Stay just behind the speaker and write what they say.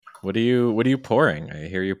What are you pouring? I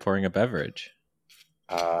hear you pouring a beverage.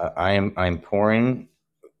 I'm pouring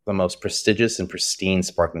the most prestigious and pristine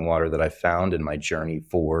sparkling water that I found in my journey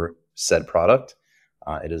for said product.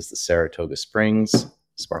 It is the Saratoga Springs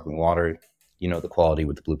sparkling water. You know the quality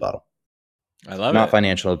with the blue bottle. I love Not it.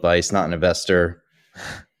 financial advice, not an investor.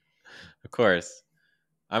 Of course.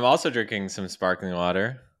 I'm also drinking some sparkling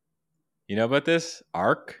water. You know about this?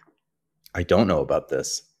 Arc? I don't know about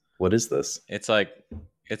this. What is this? It's like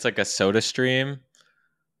it's like a soda stream,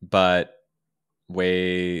 but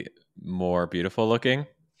way more beautiful looking.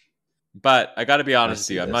 But I got to be I honest with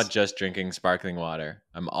see you, I'm not this. just drinking sparkling water.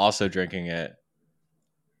 I'm also drinking it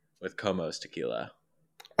with Como's tequila.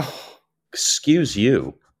 Oh, excuse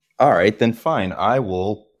you. All right, then fine. I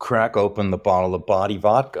will crack open the bottle of body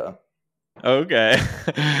vodka. Okay.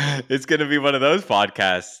 It's going to be one of those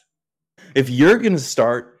podcasts. If you're going to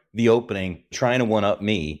start the opening trying to one up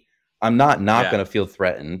me, I'm not Yeah. going to feel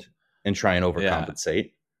threatened and try and Yeah.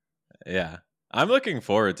 overcompensate. Yeah. I'm looking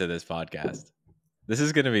forward to this podcast. This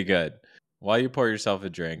is going to be good. While you pour yourself a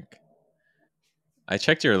drink, I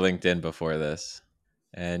checked your LinkedIn before this,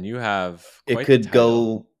 and you have It quite the could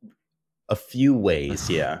title. go a few ways.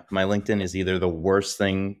 Yeah, my LinkedIn is either the worst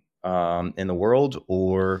thing in the world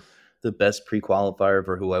or the best pre-qualifier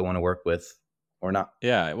for who I want to work with or not.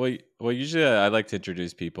 Yeah, well, usually I like to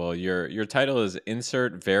introduce people. Your title is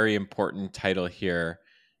insert very important title here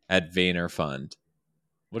at Vayner Fund.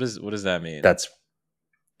 What does that mean? That's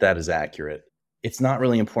that is accurate. It's not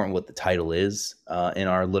really important what the title is in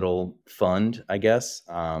our little fund, I guess.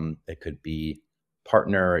 It could be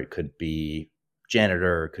partner, it could be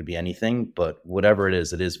janitor, it could be anything, but whatever it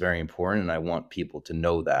is very important. And I want people to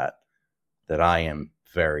know that I am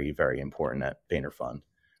very, very important at Vayner Fund.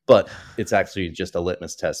 But it's actually just a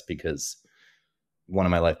litmus test because one of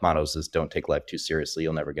my life mottos is don't take life too seriously.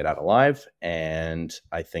 You'll never get out alive. And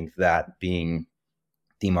I think that being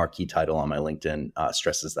the marquee title on my LinkedIn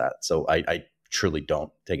stresses that. So I truly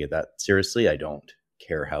don't take it that seriously. I don't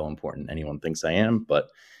care how important anyone thinks I am. But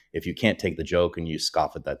if you can't take the joke and you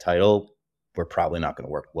scoff at that title, we're probably not going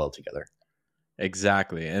to work well together.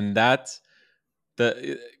 Exactly. And that's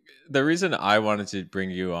the reason I wanted to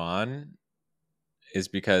bring you on is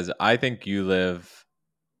because I think you live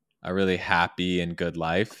a really happy and good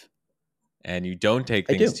life and you don't take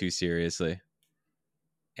I things do. too seriously.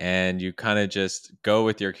 And you kind of just go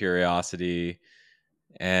with your curiosity.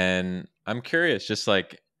 And I'm curious, just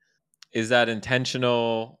like, is that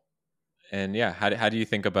intentional? And yeah, how do you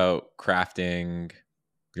think about crafting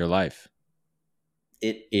your life?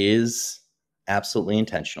 It is absolutely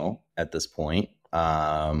intentional at this point.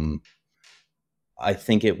 I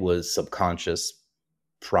think it was subconscious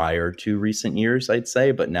prior to recent years, I'd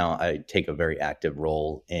say, but now I take a very active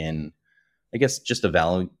role in, I guess, just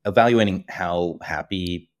evaluating how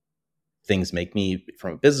happy things make me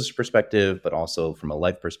from a business perspective, but also from a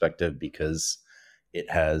life perspective, because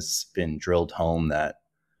it has been drilled home that,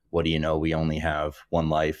 what do you know, we only have one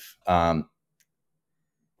life.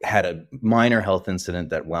 Had a minor health incident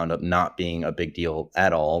that wound up not being a big deal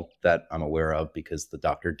at all that I'm aware of, because the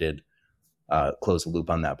doctor did close the loop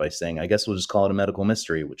on that by saying, I guess we'll just call it a medical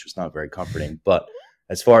mystery, which was not very comforting. But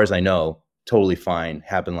as far as I know, totally fine.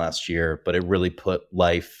 Happened last year, but it really put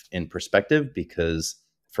life in perspective because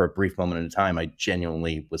for a brief moment in time, I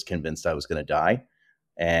genuinely was convinced I was going to die.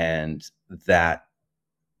 And that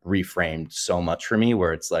reframed so much for me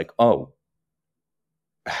where it's like, oh,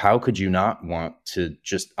 how could you not want to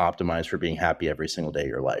just optimize for being happy every single day of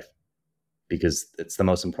your life? Because it's the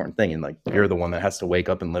most important thing. And like, you're the one that has to wake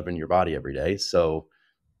up and live in your body every day. So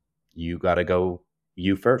you got to go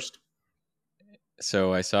you first.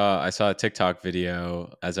 So I saw a TikTok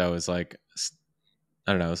video as I was like,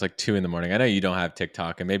 I don't know, it was like 2 a.m. I know you don't have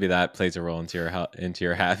TikTok, and maybe that plays a role into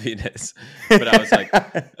your happiness. But I was like,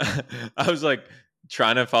 I was like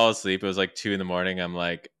trying to fall asleep. It was like 2 a.m. I'm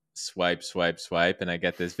like swipe, swipe, swipe, and I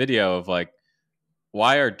get this video of like,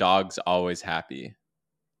 why are dogs always happy?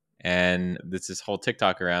 And this whole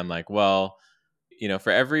TikTok around like, well,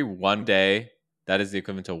 for every one day, that is the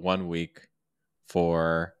equivalent to 1 week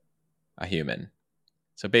for a human.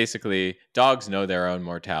 So basically, dogs know their own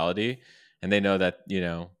mortality and they know that,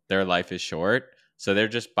 their life is short. So they're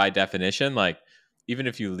just by definition, like, even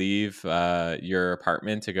if you leave your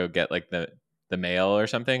apartment to go get like the mail or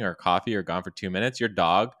something or coffee or gone for 2 minutes, your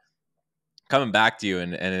dog coming back to you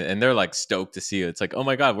and they're like stoked to see you. It's like, oh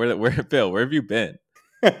my God, where Bill, where have you been?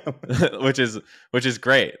 which is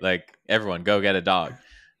great. Like, everyone go get a dog.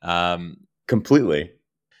 Um, Completely.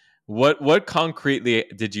 what concretely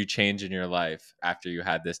did you change in your life after you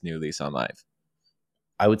had this new lease on life?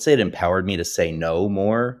 I would say it empowered me to say no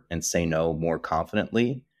more and say no more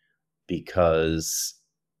confidently. because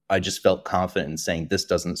I just felt confident in saying this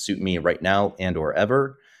doesn't suit me right now and or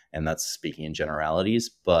ever. And that's speaking in generalities.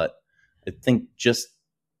 But I think just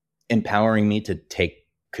empowering me to take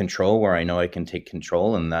control where I know I can take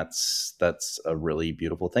control. And that's a really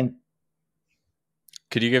beautiful thing.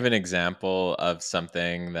 Could you give an example of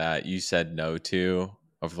something that you said no to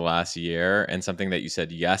over the last year and something that you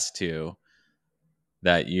said yes to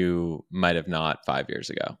that you might have not 5 years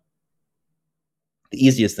ago? The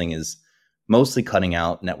easiest thing is mostly cutting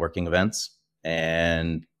out networking events.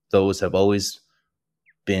 And those have always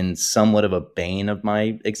been somewhat of a bane of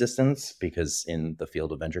my existence, because in the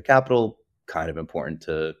field of venture capital, kind of important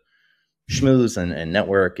to schmooze and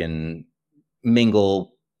network and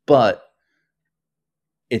mingle, but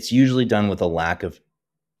it's usually done with a lack of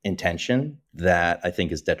intention that I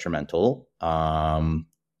think is detrimental.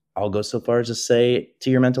 I'll go so far as to say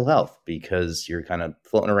to your mental health, because you're kind of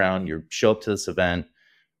floating around, you show up to this event,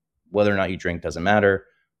 whether or not you drink doesn't matter,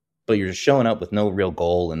 but you're just showing up with no real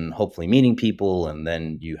goal and hopefully meeting people. And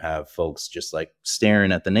then you have folks just like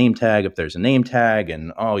staring at the name tag, if there's a name tag,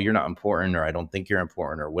 and, oh, you're not important, or I don't think you're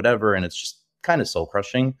important, or whatever. And it's just kind of soul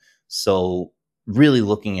crushing. So really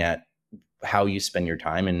looking at how you spend your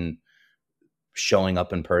time and showing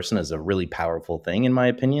up in person is a really powerful thing, in my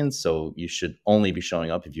opinion. So you should only be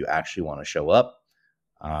showing up if you actually want to show up,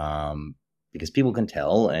 because people can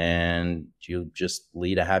tell, and you just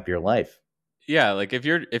lead a happier life. Yeah, like if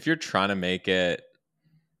you're trying to make it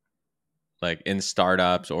like in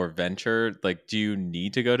startups or venture, like do you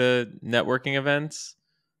need to go to networking events?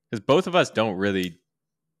 Because both of us don't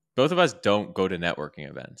go to networking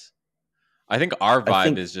events. I think our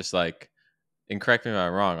vibe is just like, and correct me if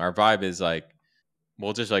I'm wrong, our vibe is like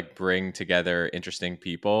we'll just like bring together interesting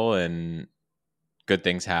people and good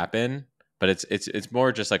things happen, but it's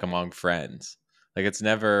more just like among friends. Like it's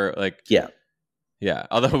never like yeah.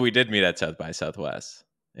 Although we did meet at South by Southwest,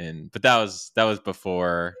 but that was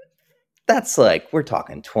before. That's like, we're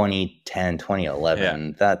talking 2010, 2011.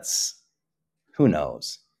 Yeah. That's, who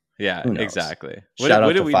knows? Yeah, who knows? Exactly. Shout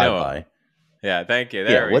out to Five By. Yeah, thank you.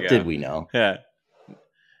 There we go. What did we know? Yeah.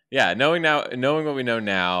 Yeah, knowing what we know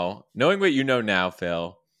now, knowing what you know now,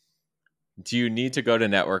 Phil, do you need to go to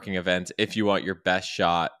networking events if you want your best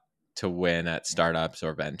shot to win at startups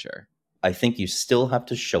or venture? I think you still have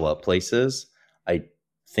to show up places. I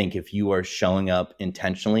think if you are showing up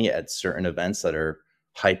intentionally at certain events that are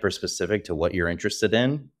hyper specific to what you're interested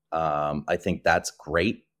in, I think that's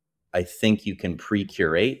great. I think you can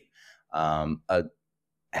pre-curate a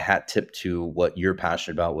hat tip to what you're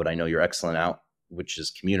passionate about, what I know you're excellent at, which is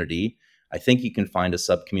community. I think you can find a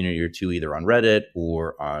sub community or two either on Reddit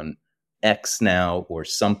or on X now or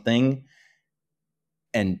something,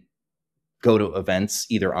 and go to events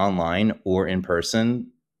either online or in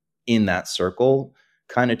person in that circle,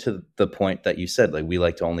 kind of to the point that you said, like, we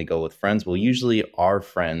like to only go with friends. Well, usually our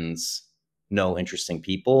friends know interesting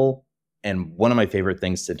people. And one of my favorite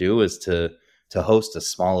things to do is to host a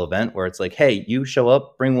small event where it's like, hey, you show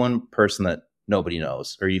up, bring one person that nobody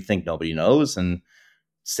knows or you think nobody knows, and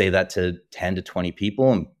say that to 10 to 20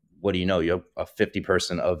 people. And what do you know? You have a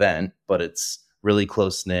 50-person event, but it's really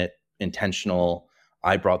close-knit, intentional.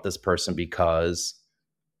 I brought this person because,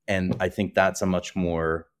 and I think that's a much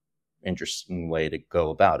more interesting way to go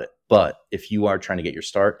about it. But if you are trying to get your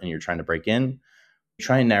start and you're trying to break in,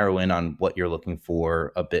 try and narrow in on what you're looking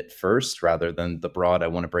for a bit first, rather than the broad, I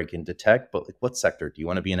want to break into tech, but like, what sector? Do you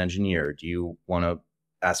want to be an engineer? Do you want to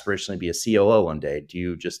aspirationally be a COO one day? Do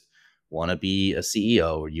you just want to be a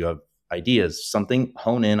CEO, or you have ideas? Something,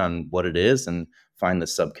 hone in on what it is and find the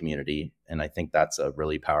sub community. And I think that's a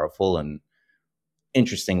really powerful and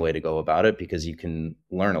interesting way to go about it, because you can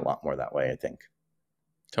learn a lot more that way, I think.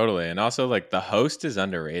 Totally. And also, like, the host is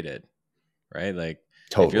underrated, right? Like,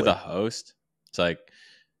 totally. If you're the host, it's like,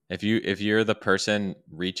 if you're the person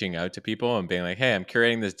reaching out to people and being like, hey, I'm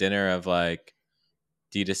curating this dinner of like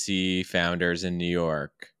D2C founders in New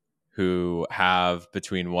York who have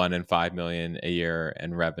between 1 and 5 million a year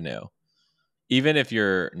in revenue. Even if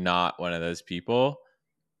you're not one of those people,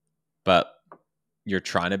 but you're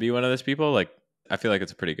trying to be one of those people, like, I feel like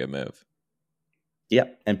it's a pretty good move. Yeah.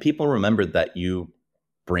 And people remember that you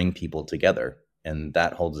bring people together, and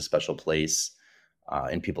that holds a special place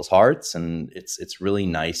in people's hearts. And it's really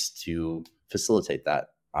nice to facilitate that.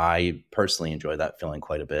 I personally enjoy that feeling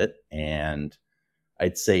quite a bit. And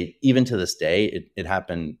I'd say even to this day, it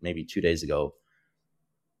happened maybe 2 days ago.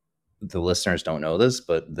 The listeners don't know this,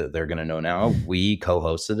 but they're going to know now. We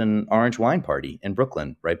co-hosted an orange wine party in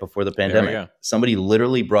Brooklyn right before the pandemic. Somebody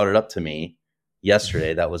literally brought it up to me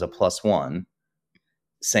yesterday. That was a +1,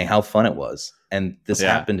 saying how fun it was. And this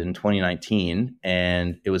Yeah. happened in 2019,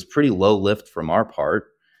 and it was pretty low lift from our part,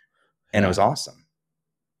 and it was awesome.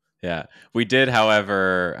 Yeah. We did,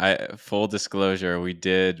 however, full disclosure, we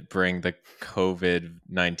did bring the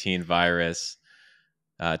COVID-19 virus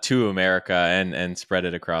to America and spread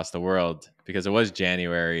it across the world, because it was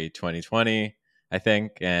January 2020, I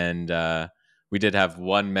think. And we did have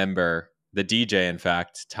one member, the DJ, in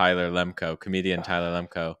fact, Tyler Lemko, comedian Tyler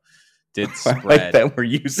Lemko, did I like spread. that we're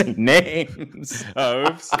using names. Oh,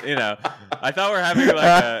 oops. I thought we are having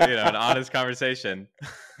like an honest conversation.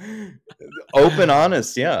 Open,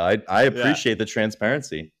 honest. Yeah. I Yeah. appreciate the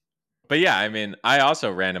transparency. But yeah, I mean, I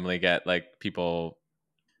also randomly get like people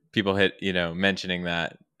hit, mentioning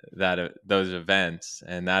that those events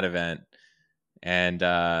and that event, and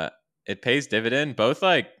it pays dividend, both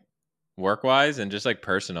like work wise and just like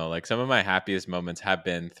personal. Like some of my happiest moments have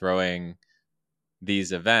been throwing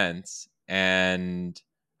these events, and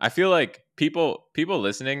I feel like people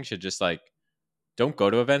listening should just like, don't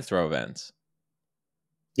go to events, throw events.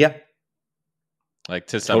 Yeah. Like,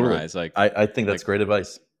 to summarize, totally. I think that's great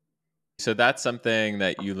advice. So that's something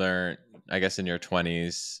that you learned, I guess, in your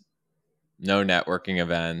 20s. No networking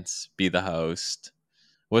events, be the host.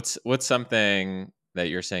 What's something that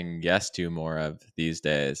you're saying yes to more of these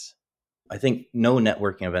days? I think no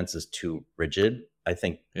networking events is too rigid. I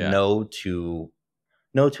think no to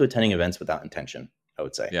attending events without intention, I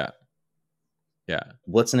would say. Yeah.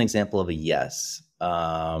 What's an example of a yes?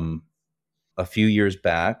 A few years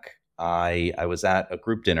back, I was at a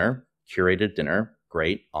group dinner, curated dinner,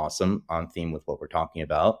 great, awesome, on theme with what we're talking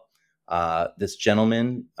about. This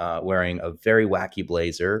gentleman wearing a very wacky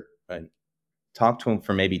blazer, I talked to him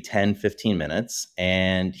for maybe 10, 15 minutes,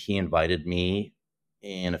 and he invited me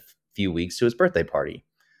in a few weeks to his birthday party.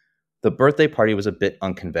 The birthday party was a bit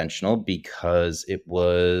unconventional because it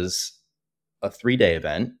was a 3-day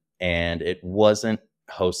event, and it wasn't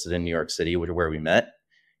hosted in New York City, where we met.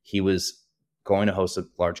 He was going to host a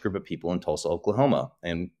large group of people in Tulsa, Oklahoma,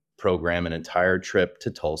 and program an entire trip to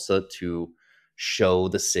Tulsa to show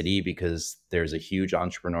the city, because there's a huge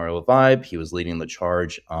entrepreneurial vibe. He was leading the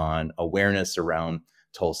charge on awareness around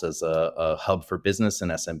Tulsa as a hub for business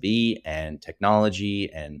and SMB and technology,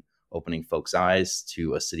 and opening folks' eyes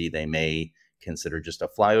to a city they may consider just a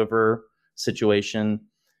flyover situation.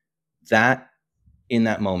 That, in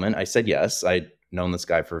that moment, I said yes. I'd known this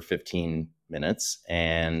guy for 15 minutes,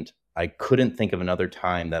 and I couldn't think of another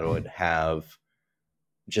time that would have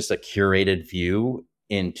just a curated view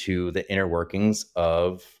into the inner workings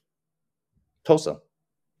of Tulsa.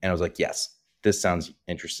 And I was like, yes, this sounds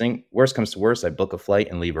interesting. Worst comes to worst, I book a flight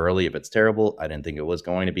and leave early if it's terrible. I didn't think it was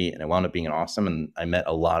going to be, and it wound up being awesome. And I met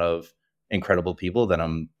a lot of incredible people that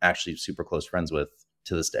I'm actually super close friends with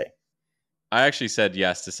to this day. I actually said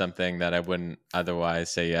yes to something that I wouldn't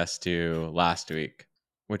otherwise say yes to last week,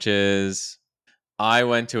 which is I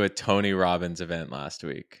went to a Tony Robbins event last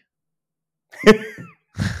week.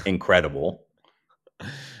 Incredible.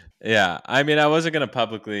 Yeah. I mean, I wasn't going to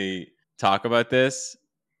publicly talk about this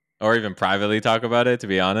or even privately talk about it, to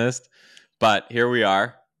be honest, but here we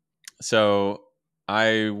are. So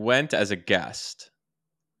I went as a guest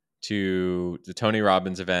to the Tony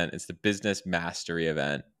Robbins event. It's the Business Mastery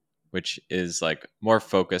event, which is like more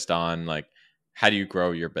focused on like, how do you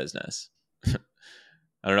grow your business?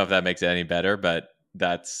 I don't know if that makes it any better, but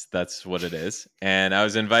that's what it is. And I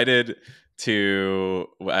was invited to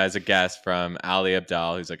as a guest from Ali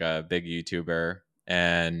Abdaal, who's like a big YouTuber,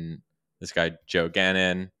 and this guy Joe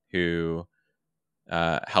Gannon, who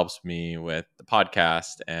helps me with the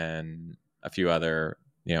podcast and a few other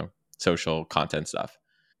social content stuff.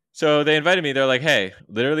 So they invited me. They're like, "Hey,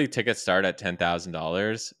 literally tickets start at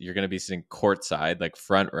 $10,000. You're going to be sitting courtside, like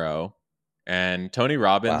front row." And Tony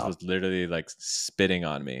Robbins was literally like spitting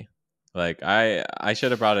on me. Like I should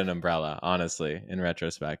have brought an umbrella, honestly, in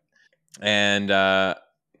retrospect. And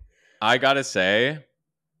I gotta say,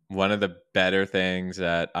 one of the better things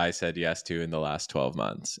that I said yes to in the last 12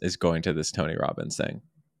 months is going to this Tony Robbins thing.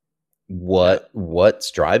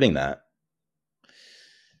 What's driving that?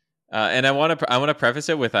 And I want to preface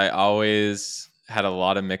it with, I always had a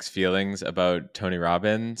lot of mixed feelings about Tony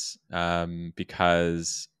Robbins,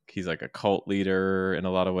 because he's like a cult leader in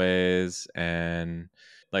a lot of ways, and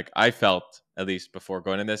like I felt, at least before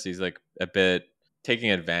going to this, he's like a bit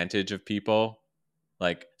taking advantage of people,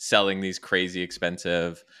 like selling these crazy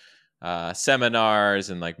expensive seminars,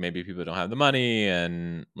 and like maybe people don't have the money,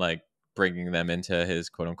 and like bringing them into his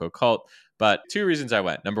quote unquote cult. But 2 reasons I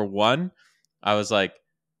went. Number one, I was like,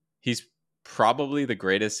 he's probably the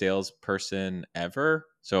greatest salesperson ever.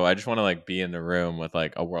 So I just want to like be in the room with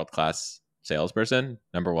like a world-class salesperson,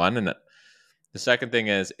 number one. And The second thing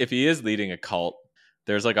is, if he is leading a cult,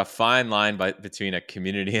 there's like a fine line between a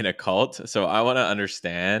community and a cult. So I want to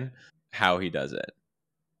understand how he does it.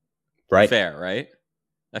 Right. Fair, right?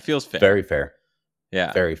 That feels fair. Very fair.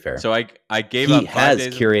 Yeah. Very fair. So I gave up 5 days. He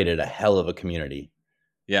has curated a hell of a community.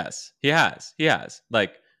 Yes, he has. He has.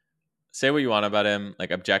 Like, say what you want about him.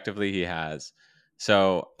 Like, objectively, he has.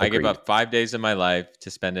 So I gave up 5 days of my life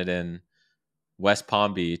to spend it in West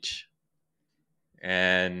Palm Beach.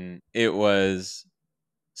 And it was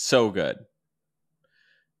so good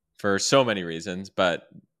for so many reasons. But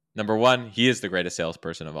number one, he is the greatest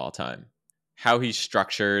salesperson of all time. How he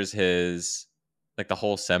structures his, like, the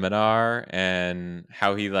whole seminar, and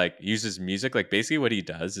how he like uses music. Like, basically what he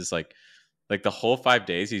does is like the whole 5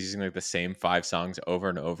 days he's using like the same 5 songs over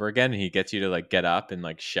and over again. And he gets you to like get up and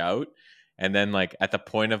like shout. And then like at the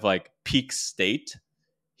point of like peak state,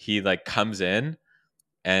 he like comes in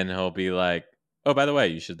and he'll be like, oh, by the way,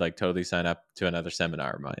 you should like totally sign up to another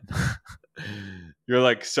seminar of mine. You're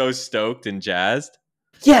like so stoked and jazzed.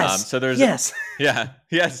 Yes. So there's yes.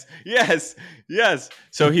 Yes.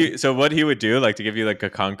 So what he would do, like, to give you like a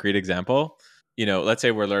concrete example, let's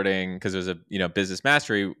say we're learning, because there's a business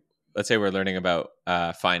mastery. Let's say we're learning about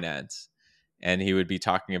finance, and he would be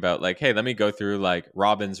talking about like, hey, let me go through like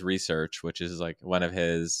Robbins Research, which is like one of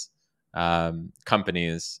his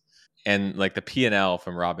companies, and like the P&L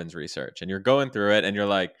from Robbins Research. And you're going through it and you're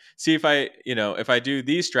like, see, if I do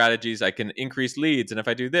these strategies, I can increase leads. And if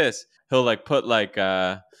I do this, he'll like put like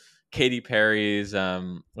Katy Perry's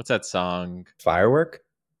what's that song? Firework?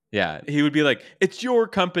 Yeah, he would be like, it's your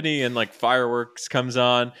company, and like fireworks comes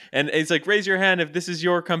on, and it's like, raise your hand if this is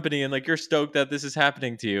your company, and like you're stoked that this is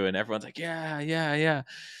happening to you, and everyone's like, yeah.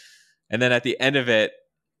 And then at the end of it,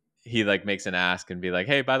 he like makes an ask and be like,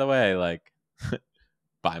 hey, by the way, like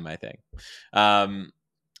buy my thing.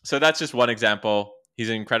 So that's just one example. He's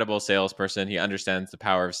an incredible salesperson. He understands the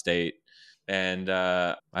power of state, and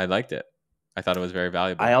I liked it. I thought it was very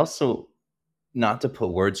valuable. I also, not to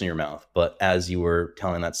put words in your mouth, but as you were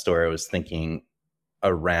telling that story, I was thinking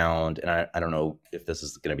around, and I don't know if this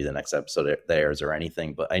is going to be the next episode of theirs or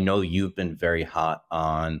anything, but I know you've been very hot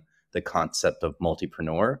on the concept of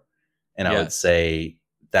multipreneur. And I would say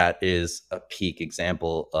that is a peak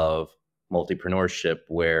example of multipreneurship,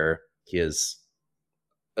 where he is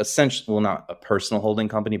essentially, well, not a personal holding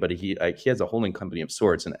company, but he has a holding company of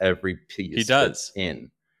sorts, and every piece he does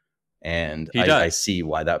in. And I see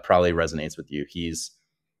why that probably resonates with you. He's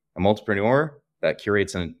a multipreneur that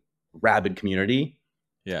curates a rabid community.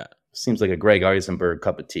 Yeah. Seems like a Greg Eisenberg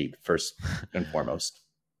cup of tea, first and foremost.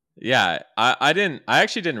 Yeah. I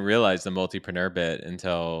actually didn't realize the multipreneur bit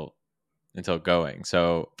until going.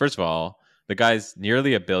 So first of all, the guy's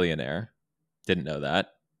nearly a billionaire. Didn't know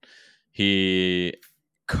that. He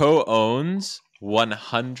co-owns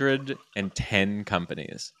 110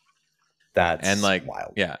 companies. That's like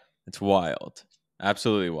wild. Yeah. It's wild.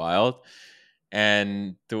 Absolutely wild.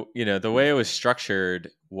 And the way it was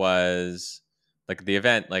structured was like the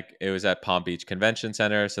event, like it was at Palm Beach Convention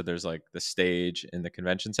Center. So there's like the stage in the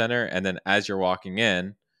convention center. And then as you're walking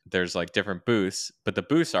in, there's like different booths, but the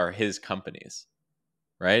booths are his companies,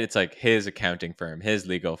 right? It's like his accounting firm, his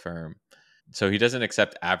legal firm. So he doesn't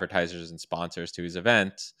accept advertisers and sponsors to his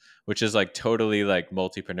events, which is like totally like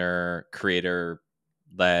multipreneur, creator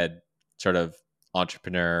led sort of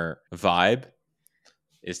entrepreneur vibe,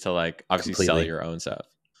 is to like obviously Completely. sell your own stuff.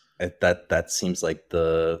 That seems like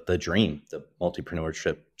the dream, the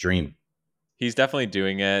multipreneurship dream. He's definitely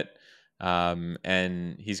doing it,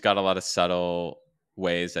 and he's got a lot of subtle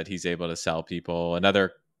ways that he's able to sell people.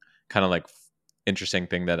 Another kind of like interesting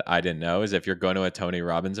thing that I didn't know is if you're going to a Tony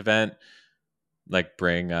Robbins event, like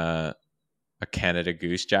bring a Canada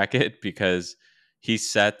Goose jacket, because he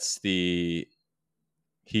sets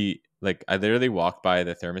I literally walked by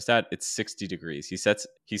the thermostat. It's 60 degrees. He sets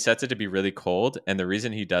it to be really cold. And the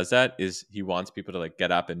reason he does that is he wants people to like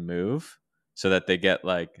get up and move so that they get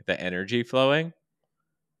like the energy flowing.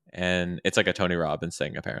 And it's like a Tony Robbins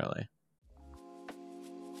thing, apparently.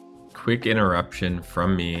 Quick interruption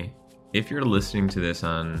from me. If you're listening to this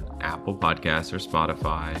on Apple Podcasts or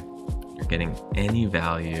Spotify, you're getting any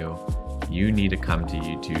value, you need to come to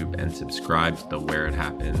YouTube and subscribe to the Where It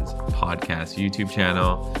Happens podcast YouTube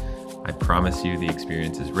channel. I promise you the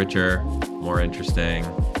experience is richer, more interesting.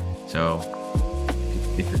 So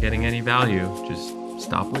if you're getting any value, just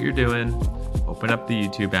stop what you're doing, open up the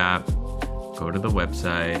YouTube app, go to the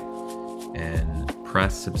website, and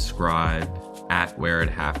press subscribe at Where It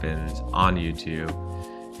Happens on YouTube.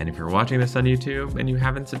 And if you're watching this on YouTube and you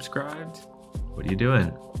haven't subscribed, what are you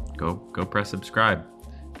doing? Go press subscribe.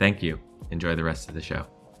 Thank you. Enjoy the rest of the show.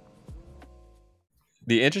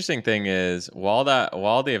 The interesting thing is, while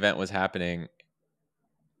the event was happening,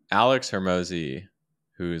 Alex Hermosi,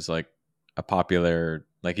 who's like a popular,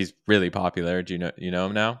 like he's really popular. Do you know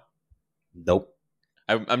him now? Nope.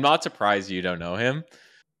 I'm not surprised you don't know him.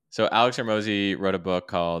 So Alex Hermosi wrote a book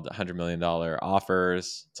called $100 Million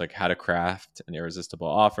Offers. It's like how to craft an irresistible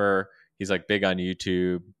offer. He's like big on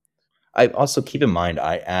YouTube. I also keep in mind,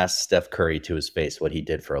 I asked Steph Curry to his face what he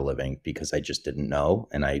did for a living because I just didn't know.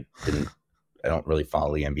 And I don't really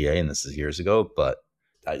follow the NBA, and this is years ago, but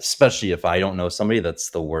especially if I don't know somebody, that's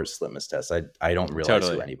the worst litmus test. I don't realize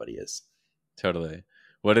who anybody is. Totally.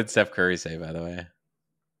 What did Steph Curry say, by the way?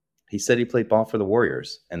 He said he played ball for the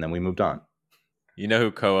Warriors, and then we moved on. You know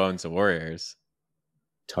who co-owns the Warriors?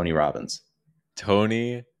 Tony Robbins.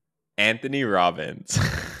 Anthony Robbins.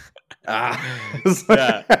 Yeah.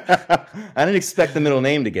 I didn't expect the middle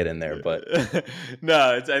name to get in there, but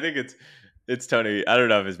no, I think it's Tony. I don't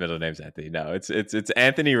know if his middle name's Anthony. No, it's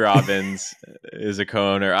Anthony Robbins is a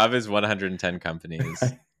co-owner of his 110 companies.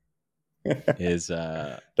 That's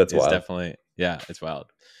wild. Definitely, yeah, it's wild.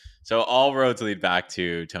 So all roads lead back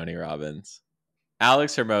to Tony Robbins.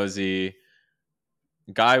 Alex Hermosi,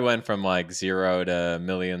 guy went from like 0 to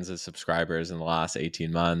millions of subscribers in the last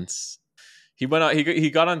 18 months. He went on.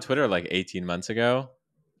 He got on Twitter like 18 months ago,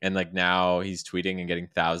 and like now he's tweeting and getting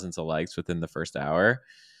thousands of likes within the first hour.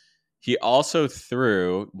 He also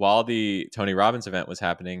threw, while the Tony Robbins event was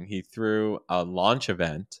happening, he threw a launch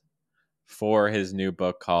event for his new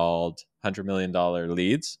book called $100 Million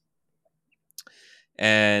Leads.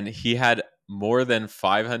 And he had more than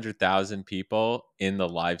 500,000 people in the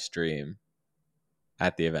live stream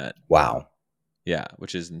at the event. Wow. Yeah,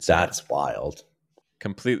 which is insane. That's wild.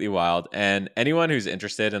 Completely wild. And anyone who's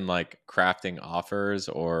interested in like crafting offers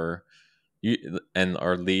or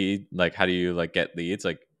lead, like how do you like get leads?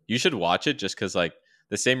 Like you should watch it just because like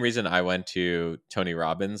the same reason I went to Tony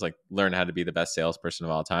Robbins, like learn how to be the best salesperson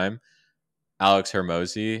of all time. Alex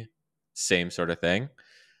Hermosi, same sort of thing.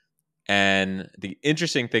 And the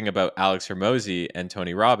interesting thing about Alex Hermosi and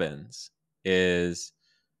Tony Robbins is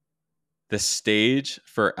the stage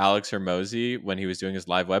for Alex Hermosi when he was doing his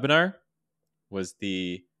live webinar was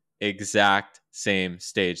the exact same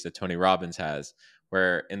stage that Tony Robbins has,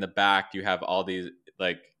 where in the back you have all these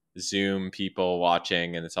like Zoom people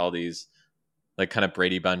watching, and it's all these like kind of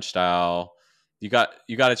Brady Bunch style. You got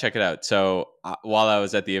to check it out. So while I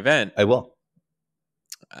was at the event, I will.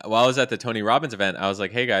 While I was at the Tony Robbins event, I was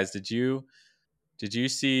like, "Hey guys, did you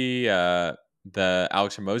see the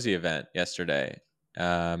Alex Hermosi event yesterday?"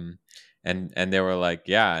 And they were like,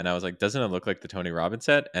 "Yeah." And I was like, "Doesn't it look like the Tony Robbins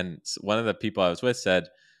set?" And one of the people I was with said,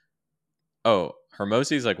 "Oh,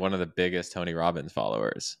 Hermosi is like one of the biggest Tony Robbins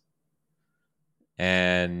followers."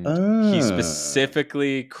 And he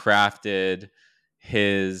specifically crafted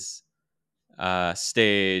his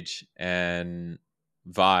stage and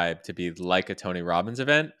vibe to be like a Tony Robbins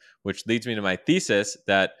event, which leads me to my thesis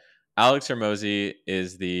that Alex Hermosi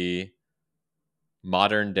is the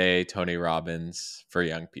modern day Tony Robbins for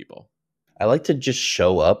young people. I like to just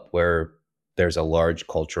show up where there's a large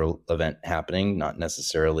cultural event happening, not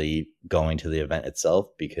necessarily going to the event itself,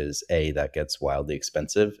 because A, that gets wildly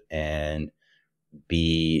expensive, and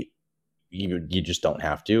B, you just don't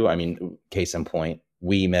have to. I mean, case in point,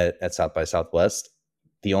 we met at South by Southwest.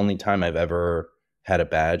 The only time I've ever had a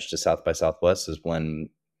badge to South by Southwest is when,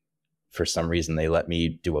 for some reason, they let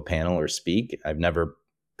me do a panel or speak. I've never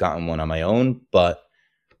gotten one on my own, but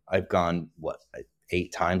I've gone,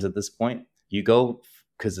 8 times at this point. You go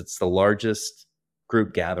because it's the largest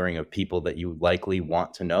group gathering of people that you likely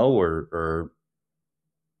want to know or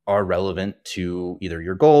are relevant to either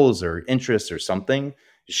your goals or interests or something.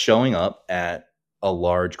 Showing up at a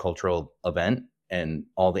large cultural event and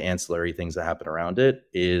all the ancillary things that happen around it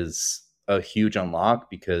is a huge unlock,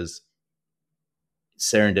 because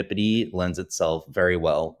serendipity lends itself very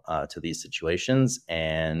well to these situations,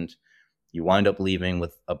 and you wind up leaving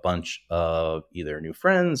with a bunch of either new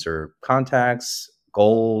friends or contacts,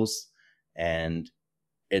 goals, and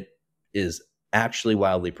it is actually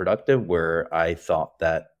wildly productive, where I thought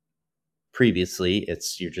that previously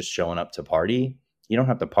you're just showing up to party. You don't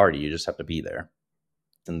have to party, you just have to be there.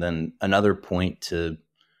 And then another point to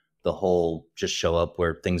the whole just show up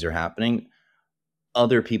where things are happening,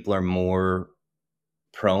 other people are more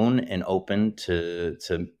prone and open to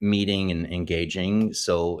meeting and engaging.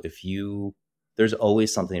 So there's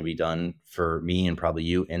always something to be done for me and probably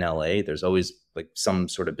you in LA. There's always like some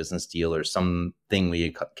sort of business deal or something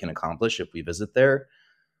we can accomplish if we visit there.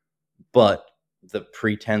 But the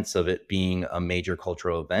pretense of it being a major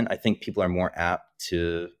cultural event, I think people are more apt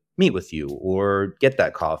to meet with you or get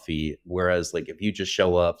that coffee. Whereas like if you just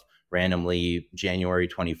show up randomly January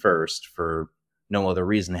 21st for no other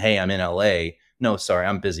reason. Hey, I'm in LA. No, sorry,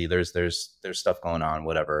 I'm busy. There's stuff going on,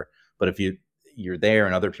 whatever. But if you're there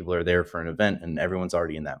and other people are there for an event and everyone's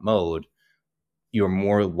already in that mode, you're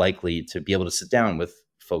more likely to be able to sit down with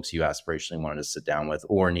folks you aspirationally wanted to sit down with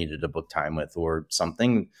or needed to book time with or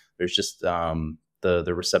something. There's just the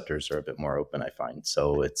receptors are a bit more open, I find.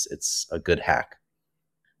 So it's a good hack.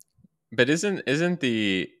 But isn't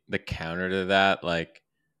the counter to that, like,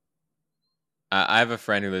 I have a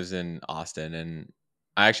friend who lives in Austin, and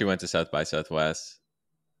I actually went to South by Southwest,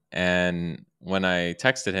 and when I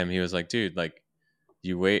texted him, he was like, "Dude, like,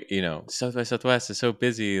 you wait, South by Southwest is so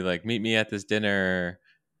busy. Like, meet me at this dinner."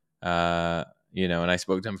 And I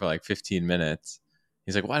spoke to him for like 15 minutes.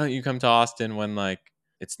 He's like, "Why don't you come to Austin when like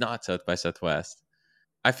it's not South by Southwest?"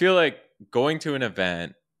 I feel like going to an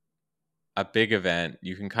event, a big event,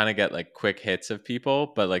 you can kind of get like quick hits of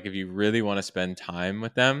people, but like if you really want to spend time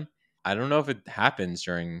with them, I don't know if it happens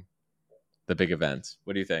during the big events.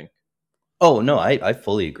 What do you think? Oh no, I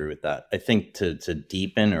fully agree with that. I think to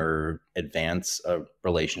deepen or advance a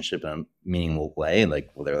relationship in a meaningful way, like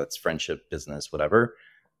whether that's friendship, business, whatever,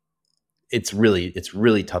 it's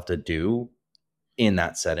really tough to do in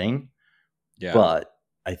that setting. Yeah. But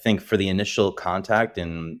I think for the initial contact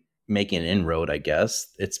and making an inroad, I guess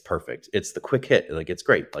it's perfect. It's the quick hit. Like it's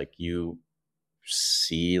great. Like you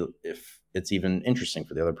see if it's even interesting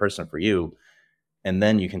for the other person, for you, and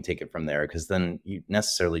then you can take it from there, because then you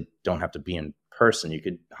necessarily don't have to be in person. You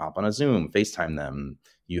could hop on a Zoom, FaceTime them.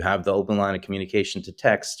 You have the open line of communication to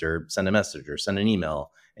text or send a message or send an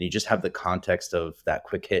email, and you just have the context of that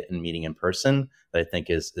quick hit and meeting in person that I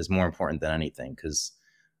think is more important than anything, because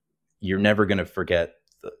you're never going to forget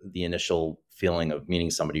the initial feeling of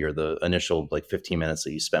meeting somebody or the initial like 15 minutes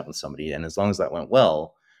that you spent with somebody. And as long as that went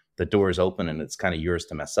well, the door is open and it's kind of yours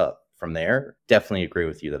to mess up from there. Definitely agree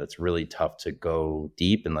with you that it's really tough to go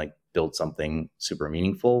deep and like build something super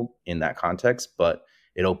meaningful in that context, but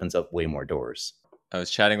it opens up way more doors. I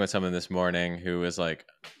was chatting with someone this morning who was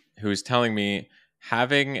telling me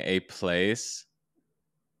having a place,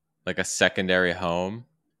 like a secondary home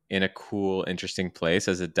in a cool, interesting place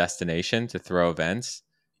as a destination to throw events.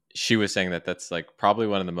 She was saying that that's like probably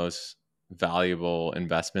one of the most valuable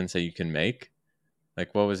investments that you can make.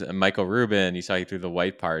 Like, what was it? Michael Rubin? You saw he threw the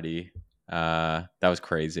white party. That was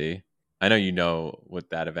crazy. I know you know what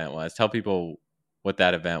that event was. Tell people what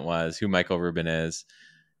that event was, who Michael Rubin is,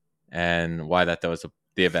 and why that was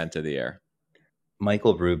the event of the year.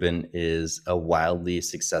 Michael Rubin is a wildly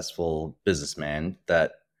successful businessman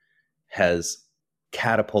that has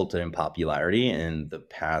catapulted in popularity in the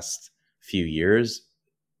past few years,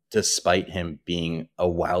 despite him being a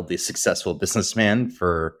wildly successful businessman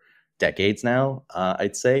for decades now.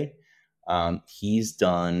 I'd say he's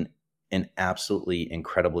done an absolutely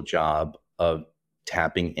incredible job of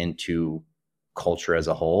tapping into culture as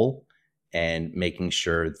a whole and making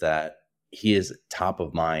sure that he is top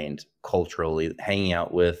of mind culturally, hanging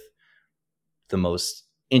out with the most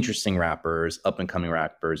interesting rappers, up and coming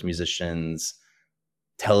rappers, musicians,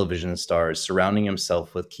 television stars, surrounding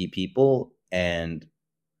himself with key people and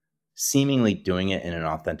seemingly doing it in an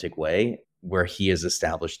authentic way, where he has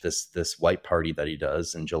established this white party that he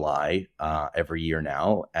does in July every year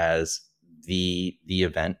now as the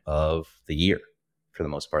event of the year. For the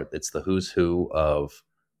most part, it's the who's who of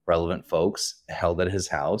relevant folks held at his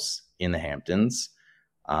house in the Hamptons.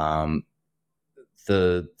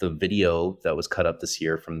 The video that was cut up this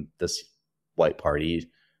year from this white party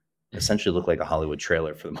essentially looked like a Hollywood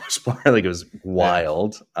trailer for the most part. Like it was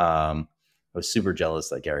wild. I was super jealous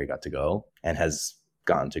that Gary got to go and has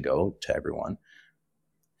gotten to go to everyone.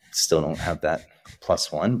 Still don't have that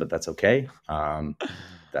 +1, but that's okay.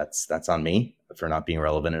 That's on me for not being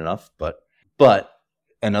relevant enough. But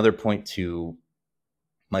another point to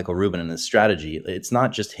Michael Rubin and his strategy, it's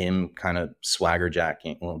not just him kind of swagger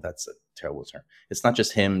jacking. Well, that's a terrible term. It's not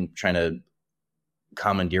just him trying to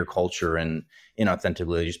commandeer culture and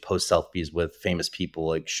inauthentically just post selfies with famous people.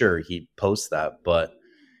 Like, sure, he posts that, but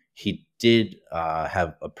he did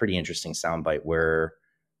have a pretty interesting soundbite where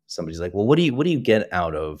somebody's like, "Well, what do you get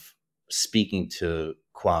out of speaking to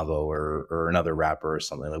Quavo or another rapper or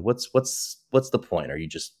something? Like, what's the point? Are you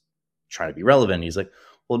just trying to be relevant?" And he's like,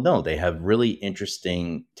 "Well, no, they have really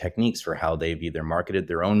interesting techniques for how they've either marketed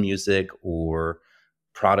their own music or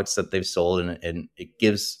products that they've sold, and it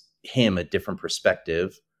gives him a different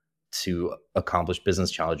perspective to accomplish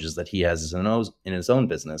business challenges that he has in his own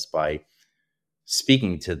business by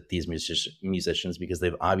speaking to these musicians, because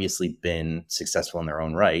they've obviously been successful in their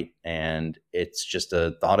own right. And it's just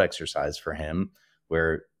a thought exercise for him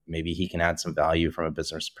where maybe he can add some value from a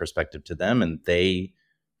business perspective to them, and they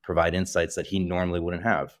provide insights that he normally wouldn't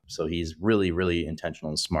have. So he's really, really intentional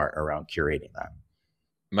and smart around curating that.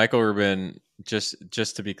 Michael Rubin, just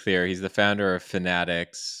to be clear, he's the founder of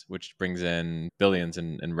Fanatics, which brings in billions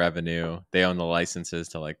in revenue. They own the licenses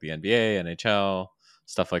to like the NBA, NHL,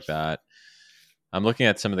 stuff like that. I'm looking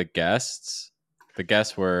at some of the guests. The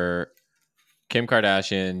guests were Kim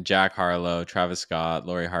Kardashian, Jack Harlow, Travis Scott,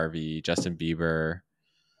 Lori Harvey, Justin Bieber.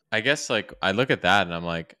 I guess like I look at that and I'm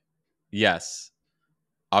like, yes,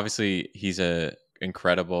 obviously he's a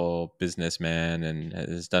incredible businessman and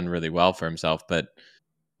has done really well for himself, but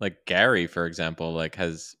like Gary, for example, like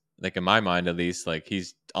has like in my mind at least, like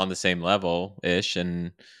he's on the same level ish,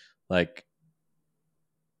 and like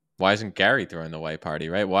why isn't Gary throwing the white party,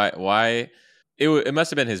 right? Why it must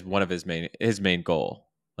have been one of his main goal,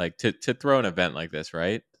 like to throw an event like this,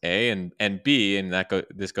 right? A and B, and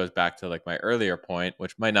this goes back to like my earlier point,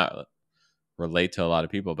 which might not relate to a lot of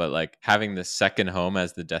people, but like having the second home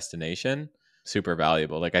as the destination, super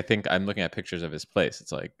valuable. Like I think I'm looking at pictures of his place.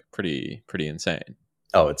 It's like pretty insane.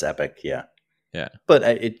 Oh, it's epic. Yeah. Yeah. But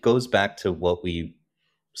it goes back to what we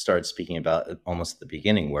started speaking about almost at the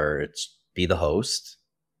beginning, where it's be the host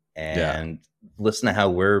and listen to how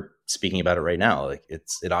we're speaking about it right now. Like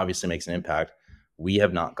it obviously makes an impact. We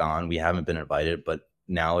have not gone, we haven't been invited, but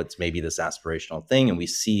now it's maybe this aspirational thing. And we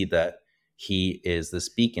see that he is this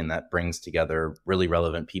beacon that brings together really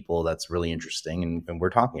relevant people. That's really interesting. And we're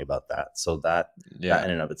talking about that. So that in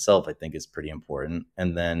and of itself, I think is pretty important.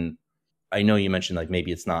 And then I know you mentioned like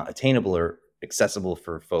maybe it's not attainable or accessible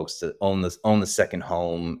for folks to own the second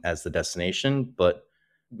home as the destination, but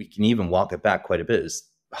we can even walk it back quite a bit as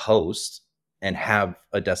host and have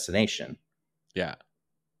a destination. Yeah.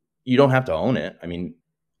 You don't have to own it. I mean,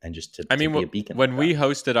 and just to be a beacon. When we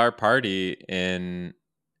hosted our party in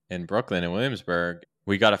Brooklyn and Williamsburg,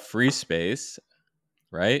 we got a free space,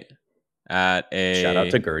 right? At a shout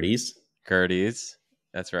out to Gertie's.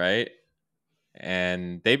 That's right.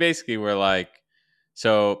 And they basically were like,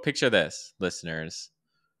 so picture this, listeners,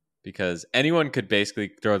 because anyone could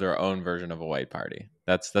basically throw their own version of a white party.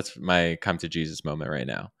 That's my come to Jesus moment right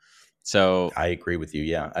now. So I agree with you.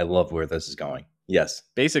 Yeah. I love where this is going. Yes.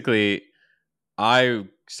 Basically, I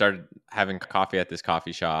started having coffee at this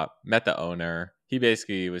coffee shop, met the owner. He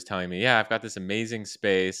basically was telling me, yeah, I've got this amazing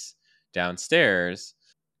space downstairs.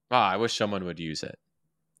 Wow, I wish someone would use it.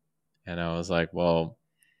 And I was like, well,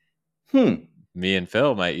 me and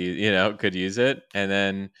Phil might could use it. And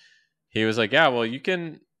then he was like, yeah, well, you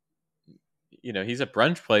can, he's a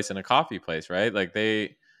brunch place and a coffee place, right? Like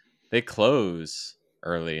they close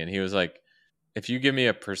early. And he was like, if you give me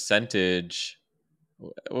a percentage,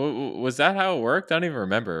 was that how it worked? I don't even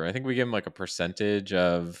remember. I think we gave him like a percentage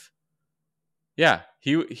of, yeah,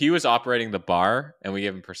 he was operating the bar and we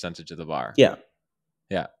gave him percentage of the bar. Yeah.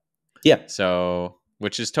 So,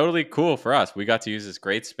 which is totally cool for us. We got to use this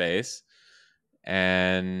great space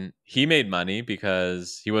and he made money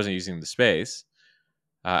because he wasn't using the space.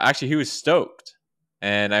 Actually, he was stoked.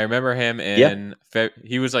 And I remember him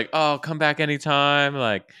he was like, oh, come back anytime.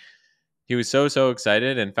 Like he was so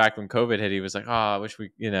excited. In fact, when COVID hit, he was like, oh, I wish we,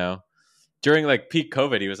 during like peak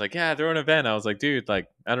COVID, he was like, yeah, throw an event. I was like, dude, like,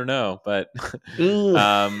 I don't know. But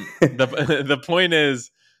the point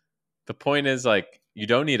is like, you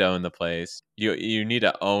don't need to own the place. You need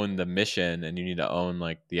to own the mission and you need to own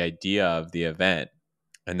like the idea of the event.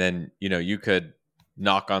 And then, you could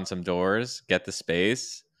knock on some doors, get the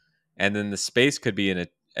space, and then the space could be an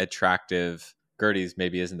attractive. Gertie's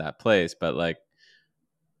maybe isn't that place, but like,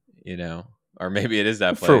 or maybe it is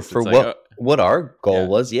that place. For what our goal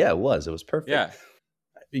was. Yeah, it was perfect. Yeah.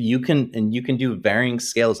 You can do varying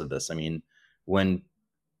scales of this. I mean, when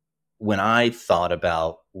I thought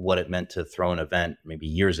about what it meant to throw an event maybe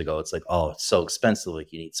years ago, it's like, oh, it's so expensive.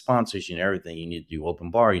 Like you need sponsors, you need everything. You need to do open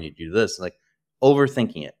bar. You need to do this. Like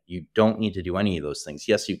overthinking it. You don't need to do any of those things.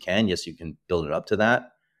 Yes, you can. Yes, you can build it up to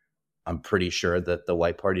that. I'm pretty sure that the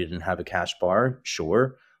white party didn't have a cash bar.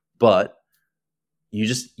 Sure. But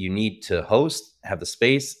you need to host, have the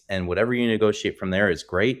space, and whatever you negotiate from there is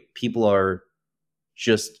great. People are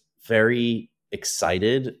just very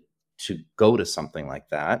excited to go to something like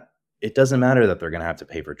that. It doesn't matter that they're going to have to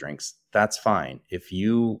pay for drinks. That's fine. If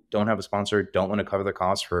you don't have a sponsor, don't want to cover the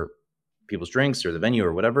cost for people's drinks or the venue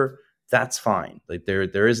or whatever, that's fine. Like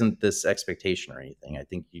there isn't this expectation or anything. I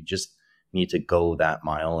think you just need to go that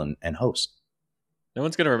mile and host. No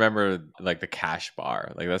one's going to remember like the cash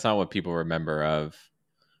bar. Like that's not what people remember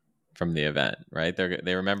from the event, right?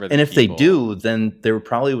 They remember the And if people. they do, then there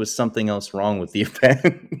probably was something else wrong with the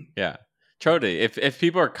event. Yeah. Totally. If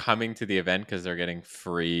people are coming to the event because they're getting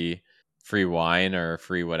free wine or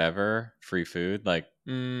free whatever, free food, like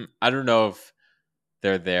I don't know if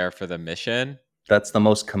they're there for the mission. That's the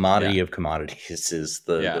most commodity Yeah. of commodities is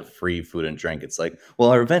the Yeah. free food and drink. It's like, well,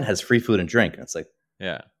 our event has free food and drink. And it's like,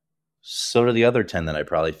 Yeah. so do the other 10 that I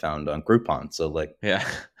probably found on Groupon. So like, Yeah.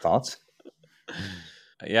 thoughts?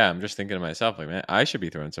 Yeah. I'm just thinking to myself, like, man, I should be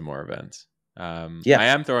throwing some more events. Yeah. I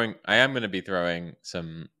am going to be throwing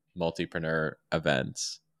some multipreneur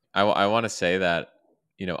events. I want to say that,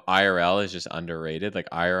 IRL is just underrated. Like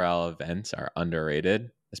IRL events are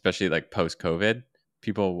underrated, especially like post COVID.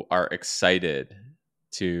 People are excited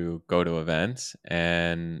to go to events.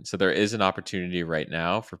 And so there is an opportunity right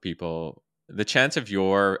now for people. The chance of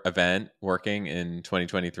your event working in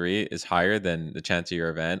 2023 is higher than the chance of your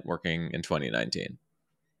event working in 2019.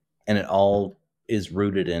 And it all is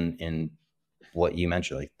rooted in what you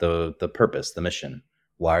mentioned, like the purpose, the mission.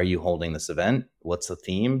 Why are you holding this event? What's the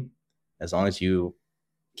theme? As long as you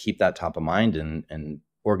keep that top of mind and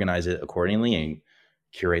organize it accordingly and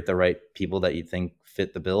curate the right people that you think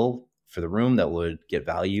fit the bill for the room that would get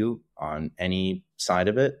value on any side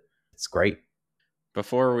of it, it's great.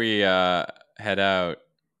 Before we head out,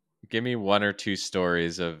 give me one or two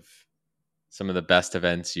stories of some of the best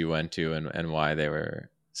events you went to and why they were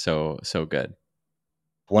so good.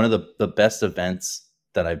 One of the best events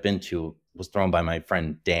that I've been to was thrown by my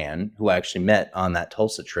friend Dan, who I actually met on that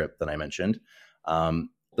Tulsa trip that I mentioned.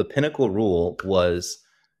 The pinnacle rule was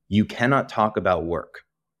you cannot talk about work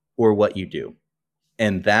or what you do.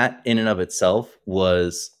 And that in and of itself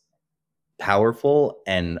was powerful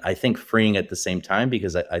and I think freeing at the same time,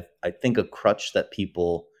 because I think a crutch that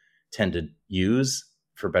people tend to use,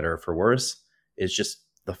 for better or for worse, is just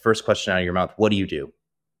the first question out of your mouth, what do you do?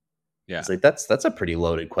 Yeah. It's like, that's a pretty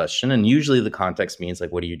loaded question. And usually the context means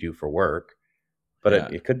like, what do you do for work?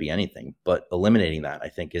 But it could be anything. But eliminating that, I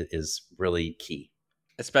think, is really key.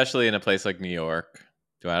 Especially in a place like New York.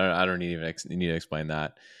 I don't even need to explain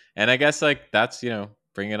that. And I guess like that's,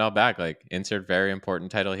 bring it all back. Like insert very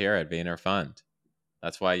important title here at Vayner Fund.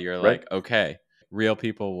 That's why you're like, okay, real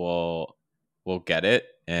people will get it.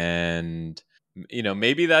 And,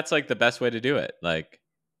 maybe that's like the best way to do it. Like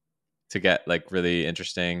to get like really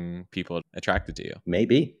interesting people attracted to you.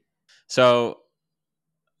 Maybe. So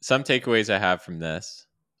some takeaways I have from this: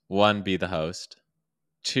 1, be the host.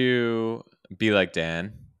 2, be like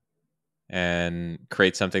Dan and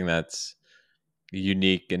create something that's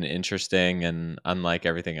unique and interesting and unlike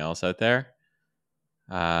everything else out there.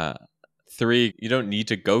 3, you don't need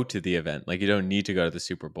to go to the event. Like you don't need to go to the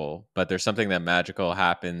Super Bowl, but there's something that magical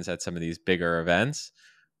happens at some of these bigger events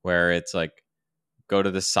where it's like, go to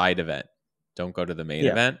the side event. Don't go to the main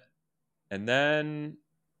event. And then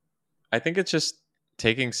I think it's just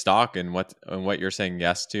taking stock in what you're saying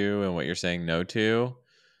yes to and what you're saying no to,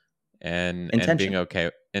 and being okay.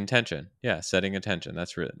 Intention. Yeah. Setting intention.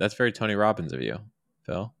 That's very Tony Robbins of you,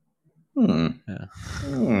 Phil.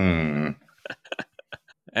 Yeah.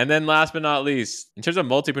 And then last but not least, in terms of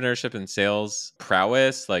multipreneurship and sales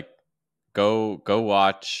prowess, like go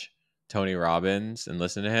watch Tony Robbins and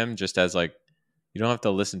listen to him, just as like, you don't have to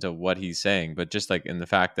listen to what he's saying, but just like in the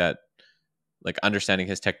fact that like understanding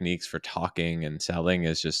his techniques for talking and selling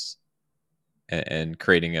is just, and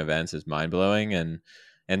creating events is mind blowing. And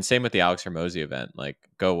same with the Alex Hormozi event, like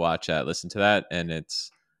go watch that, listen to that. And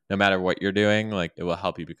it's, no matter what you're doing, like it will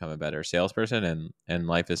help you become a better salesperson, and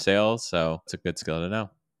life is sales. So it's a good skill to know.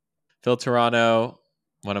 Phil Toronto,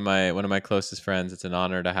 one of my closest friends. It's an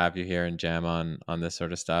honor to have you here and jam on this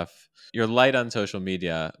sort of stuff. You're light on social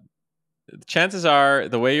media. Chances are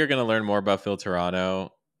the way you're going to learn more about Phil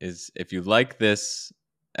Toronto is if you like this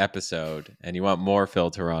episode and you want more Phil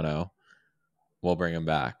Toronto, we'll bring him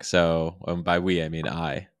back. So by we, I mean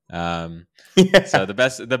I. So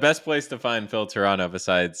the best place to find Phil Toronto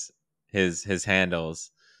besides his handles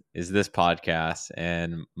is this podcast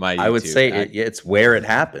and my YouTube. I would say it's where it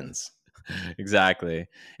happens. Exactly.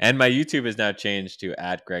 And my YouTube is now changed to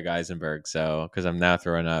 @Greg Eisenberg. So, because I'm now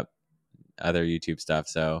throwing up other YouTube stuff.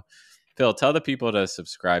 So Phil, tell the people to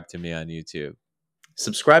subscribe to me on YouTube.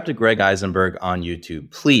 Subscribe to Greg Eisenberg on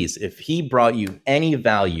YouTube. Please, if he brought you any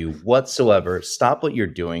value whatsoever, stop what you're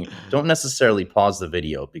doing. Don't necessarily pause the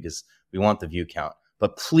video because we want the view count.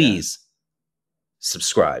 But please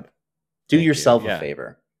subscribe. Do yourself a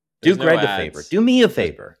favor. Do Greg a favor. Do me a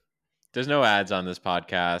favor. There's no ads on this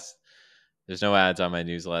podcast. There's no ads on my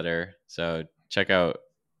newsletter. So check out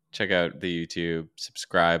the YouTube,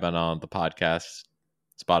 subscribe on all the podcasts,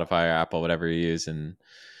 Spotify or Apple, whatever you use, and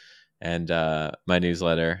my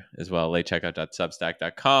newsletter as well,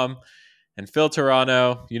 latecheckout.substack.com. And Phil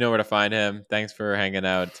Toronto, you know where to find him. Thanks for hanging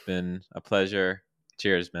out. It's been a pleasure.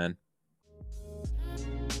 Cheers, man.